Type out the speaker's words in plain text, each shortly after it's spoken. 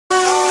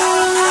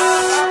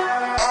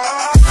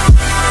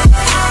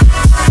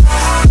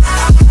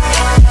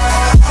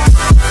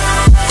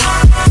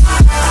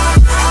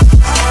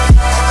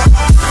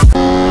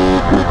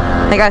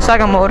guys, so I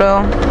got a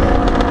Moto.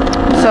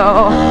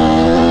 So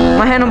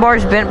my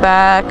handlebar's bent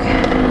back.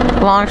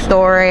 Long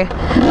story.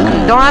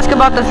 And don't ask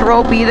about this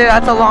rope either.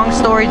 That's a long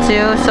story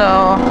too.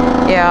 So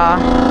yeah,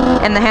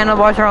 and the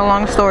handlebars are a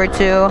long story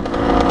too.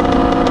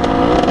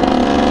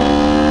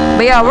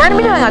 But yeah, we're gonna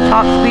be doing a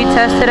top speed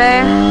test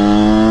today.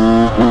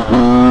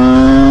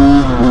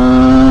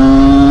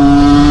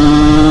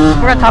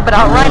 We're gonna top it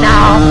out right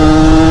now.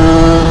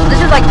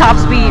 This is like top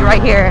speed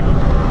right here.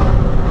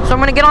 So I'm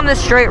gonna get on this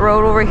straight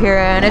road over here,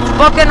 and it's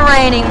fucking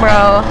raining,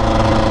 bro.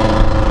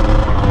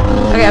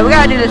 Okay, we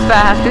gotta do this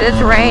fast because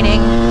it's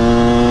raining.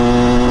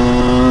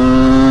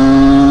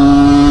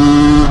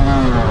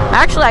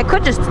 Actually, I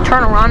could just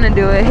turn around and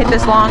do it, hit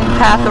this long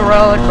path of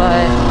road,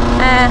 but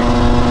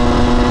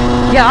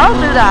yeah, I'll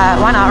do that.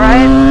 Why not,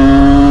 right?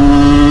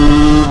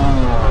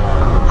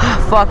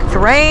 Fuck, it's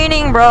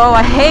raining, bro.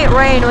 I hate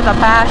rain with a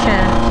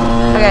passion.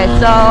 Okay,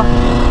 so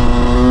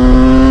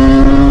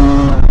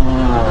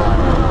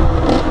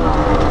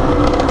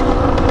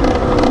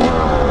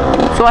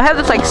I have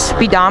this like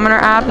speedometer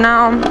app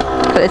now,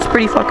 but it's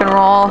pretty fucking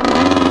raw.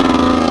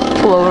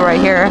 Pull over right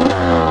here.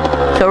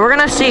 So we're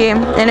gonna see,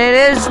 and it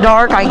is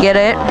dark, I get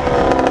it.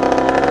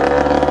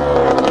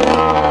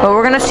 But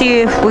we're gonna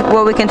see if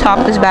what we can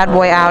top this bad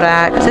boy out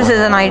at, because this is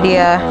an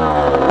idea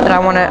that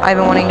I've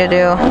been wanting to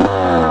do.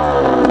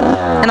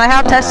 And I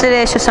have tested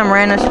it. It's just some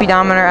random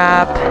speedometer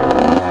app.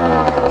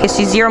 You can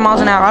see 0 miles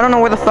an hour. I don't know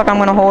where the fuck I'm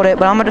gonna hold it,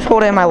 but I'm gonna just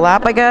hold it in my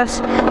lap, I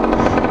guess.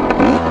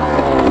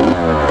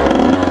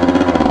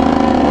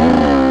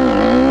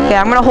 Yeah,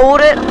 I'm gonna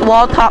hold it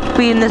while top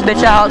speeding this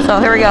bitch out. So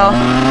here we go.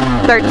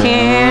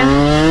 13.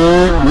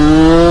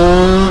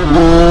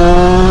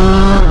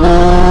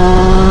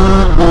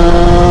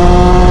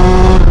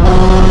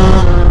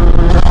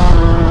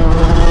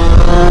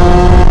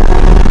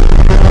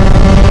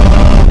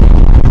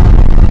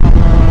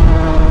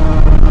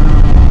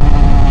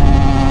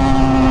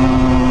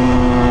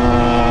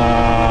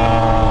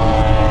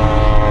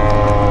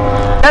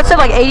 That's at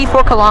like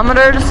 84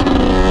 kilometers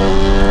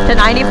to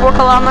 94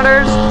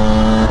 kilometers.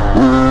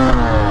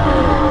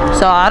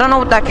 So I don't know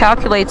what that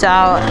calculates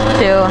out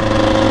to.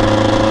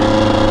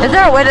 Is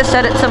there a way to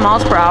set it to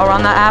miles per hour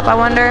on that app, I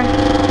wonder?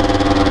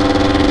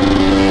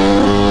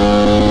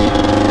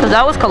 Because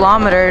that was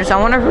kilometers. I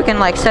wonder if we can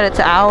like set it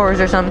to hours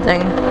or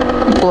something.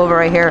 Pull over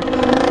right here.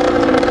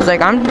 Cause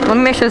like let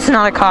me make sure this is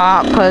not a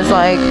cop. Cause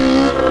like,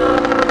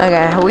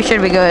 okay, we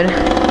should be good.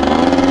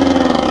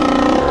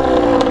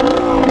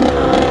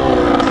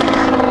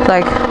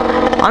 Like,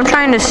 I'm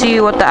trying to see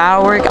what the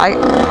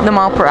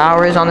mile per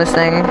hour is on this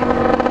thing.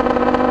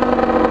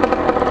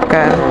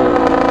 Okay.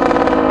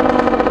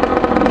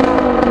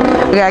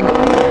 Okay,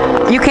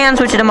 you can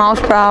switch it to miles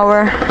per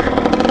hour.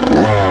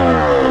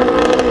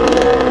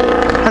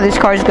 How these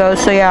cars go,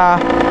 so yeah.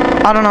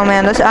 I don't know,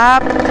 man. This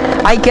app,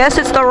 I guess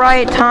it's the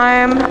right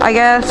time, I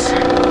guess.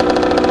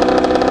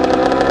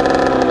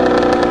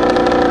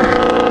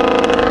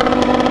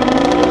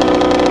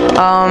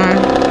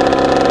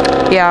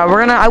 Yeah,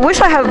 I wish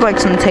I had like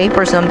some tape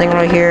or something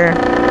right here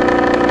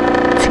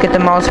to get the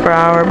miles per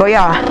hour, but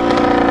yeah.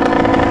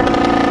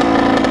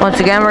 Once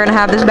again, we're gonna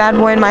have this bad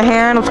boy in my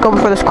hand. Let's go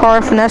before this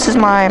car finesses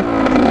my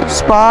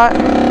spot.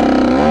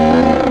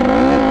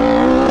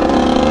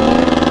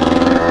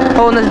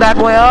 Holding this bad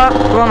boy up,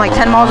 going like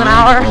 10 miles an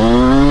hour.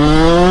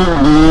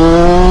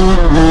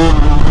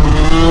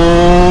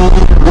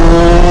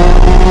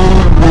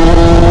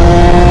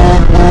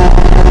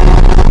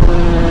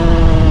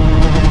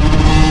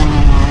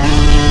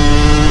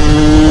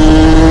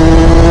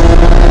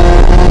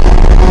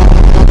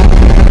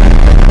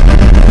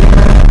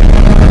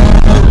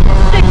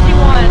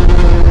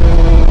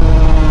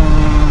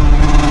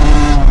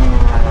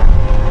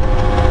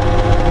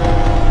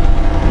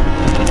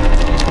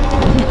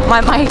 My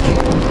mic.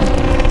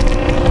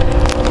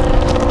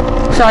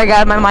 Sorry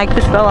guys, my mic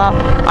just fell off.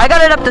 I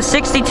got it up to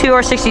 62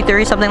 or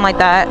 63, something like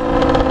that.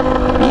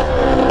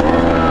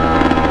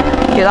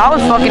 Yeah, that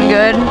was fucking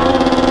good.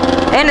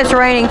 And it's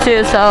raining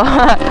too, so.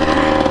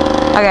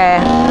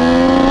 Okay.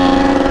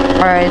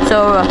 Alright,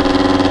 so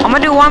I'm gonna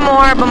do one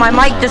more, but my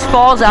mic just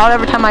falls out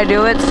every time I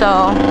do it, so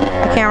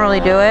I can't really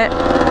do it.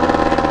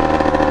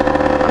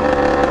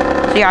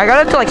 So yeah, I got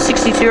up to like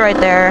 62 right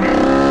there.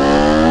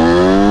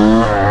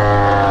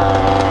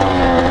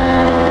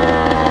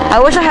 I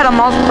wish I had a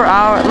miles per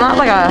hour, not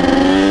like a,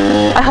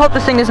 I hope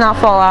this thing does not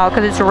fall out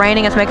because it's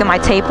raining, it's making my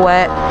tape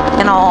wet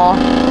and all.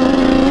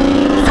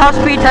 Top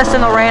speed test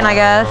in the rain, I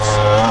guess.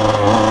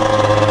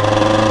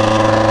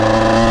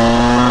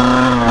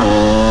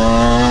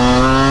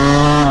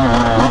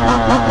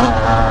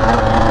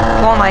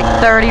 Going like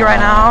 30 right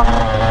now.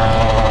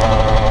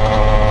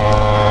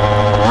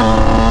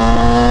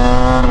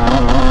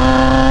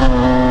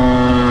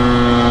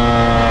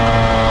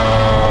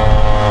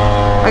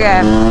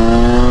 Okay.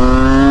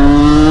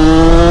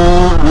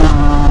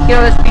 Get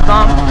over this speed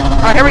bump.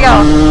 Alright, here we go.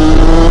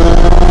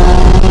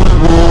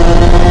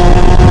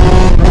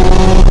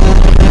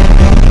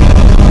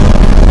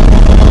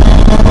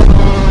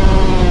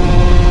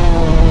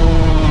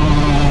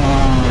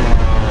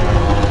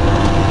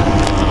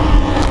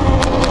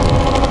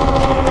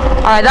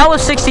 Alright, that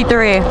was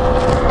 63.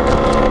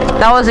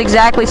 That was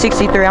exactly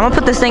 63. I'm gonna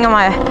put this thing in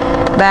my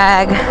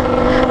bag.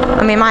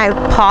 I mean, my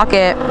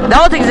pocket.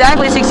 That was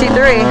exactly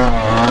 63.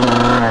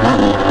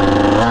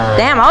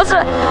 Damn, I was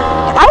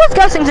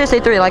guessing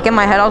 63. Like, in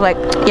my head, I was like,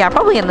 yeah,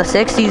 probably in the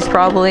 60s,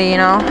 probably, you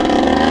know?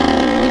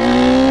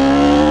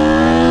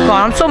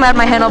 God, I'm so mad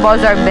my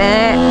handlebars are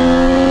bent.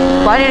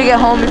 But I need to get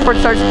home before it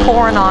starts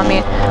pouring on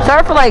me.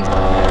 Sorry for, like,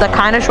 the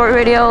kind of short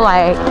video,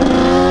 like,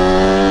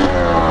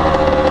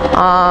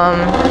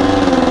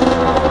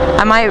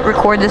 I might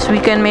record this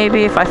weekend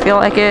maybe if I feel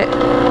like it.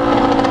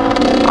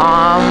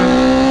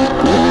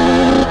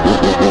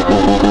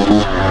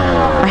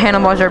 My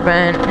handlebars are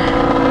bent.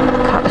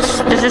 God,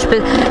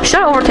 should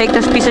I overtake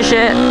this piece of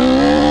shit?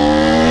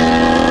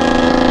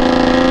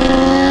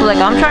 Like,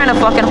 I'm trying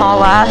to fucking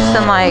haul ass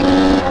and like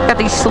got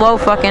these slow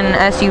fucking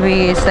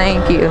SUVs.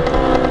 Thank you.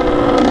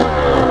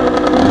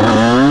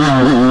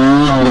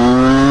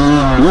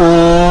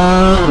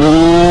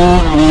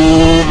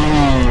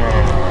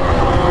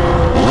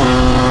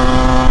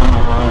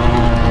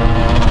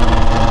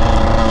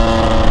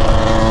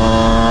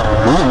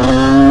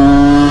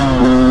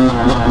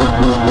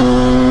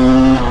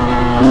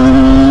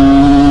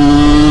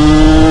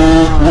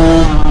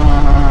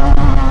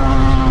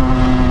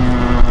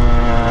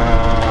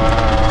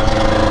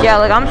 Yeah,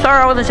 like, I'm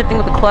sorry I wasn't shifting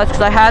with the clutch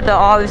because I had to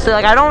obviously,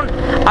 like, I don't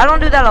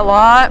do that a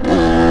lot,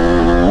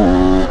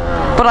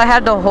 but I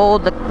had to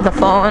hold the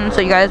phone so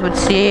you guys would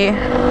see.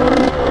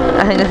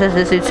 I think this is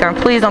this dude's turn.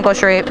 Please don't go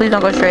straight. Please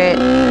don't go straight.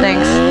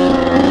 Thanks.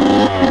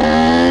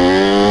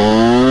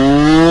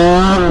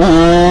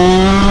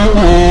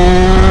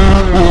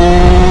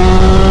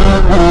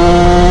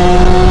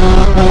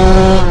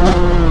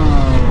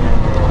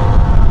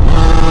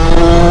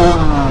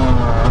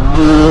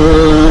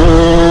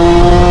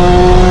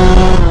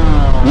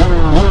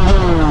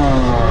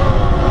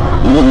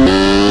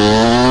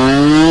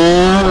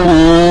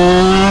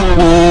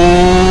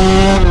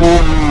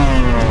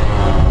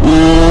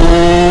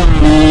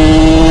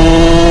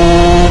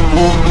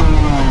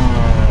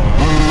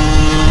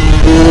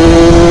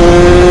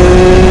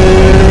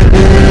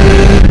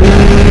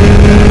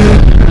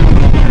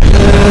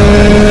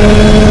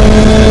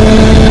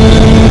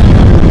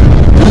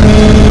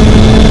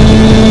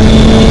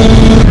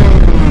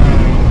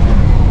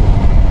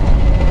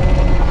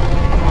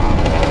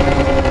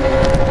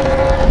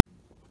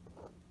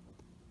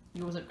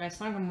 Yo, what's up, guys?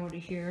 Moto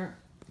here.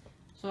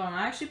 So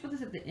I actually put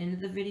this at the end of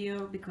the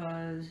video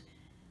because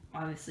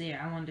obviously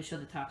I wanted to show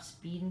the top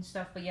speed and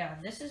stuff. But yeah,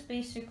 this is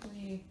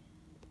basically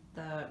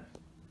the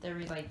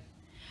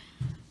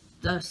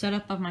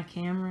setup of my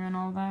camera and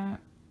all that.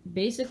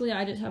 Basically,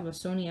 I just have a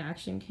Sony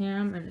action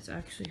cam and it's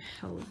actually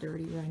hella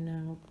dirty right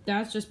now.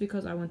 That's just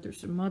because I went through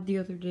some mud the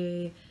other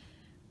day.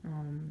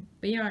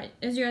 But yeah,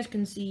 as you guys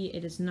can see,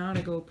 it is not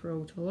a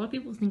GoPro, which a lot of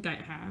people think I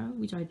have,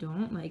 which I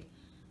don't. Like,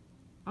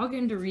 I'll get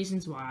into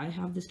reasons why I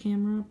have this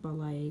camera, but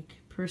like,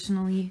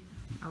 personally,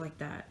 I like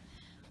that.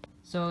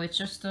 So it's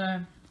just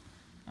a,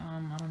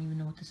 I don't even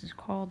know what this is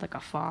called, like a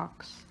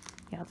Fox.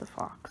 Yeah, it's a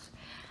Fox.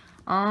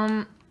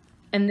 And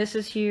this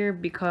is here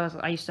because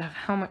I used to have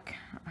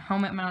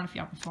helmet mount. If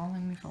y'all been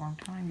following me for a long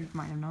time, you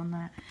might have known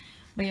that.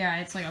 But yeah,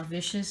 it's like a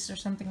Vicious or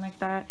something like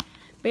that.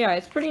 But yeah,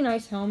 it's a pretty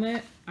nice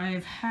helmet.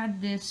 I've had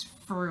this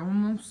for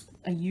almost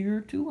a year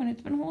or two, and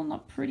it's been holding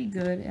up pretty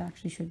good, I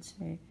actually should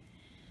say.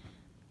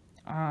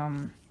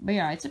 But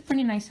yeah, it's a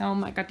pretty nice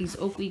helmet. I got these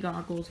Oakley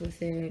goggles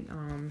with it.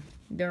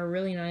 They're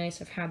really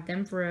nice. I've had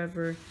them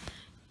forever.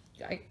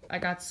 I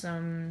got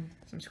some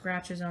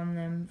scratches on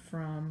them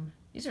from,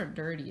 these are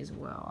dirty as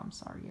well, I'm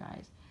sorry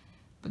guys.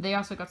 But they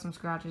also got some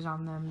scratches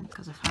on them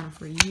because I've had them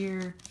for a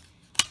year.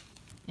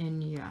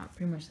 And yeah,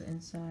 pretty much the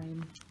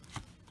inside,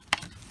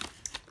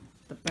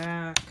 the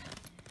back,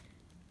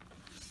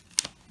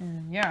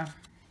 and yeah.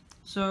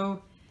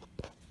 So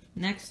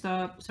next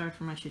up, sorry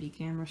for my shitty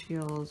camera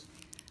skills,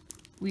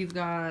 we've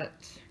got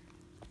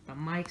the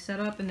mic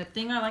setup. And the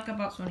thing I like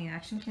about Sony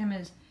Action Cam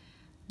is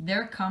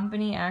their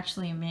company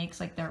actually makes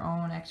like their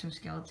own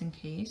exoskeleton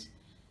case.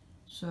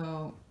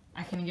 So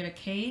I can get a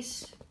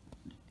case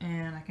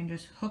and I can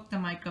just hook the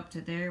mic up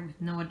to there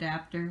with no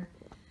adapter.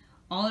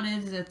 All it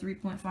is a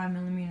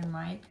 3.5mm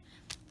mic.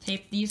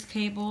 Tape these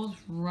cables,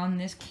 run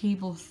this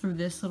cable through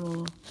this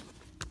little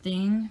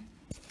thing,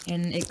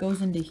 and it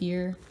goes into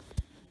here.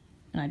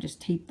 And I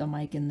just tape the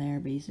mic in there,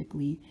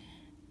 basically.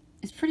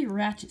 It's pretty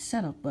ratchet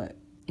setup, but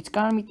it's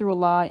gotten me through a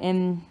lot.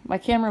 And my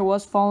camera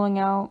was falling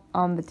out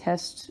on the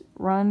test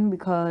run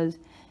because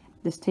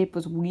this tape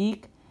was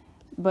weak.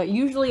 But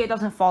usually it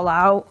doesn't fall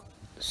out,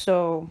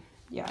 so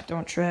yeah,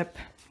 don't trip.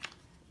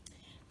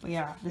 But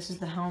yeah, this is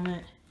the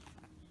helmet.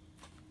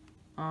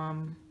 A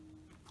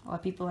lot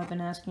of people have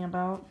been asking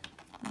about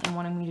and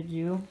wanting me to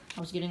do. I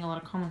was getting a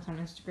lot of comments on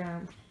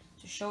Instagram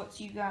to show it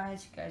to you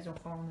guys. If you guys don't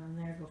follow me on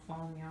there, go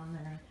follow me on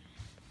there.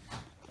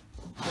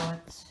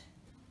 But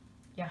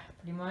yeah,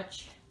 pretty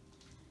much.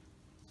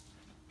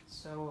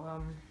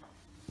 So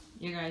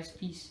yeah guys,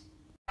 peace.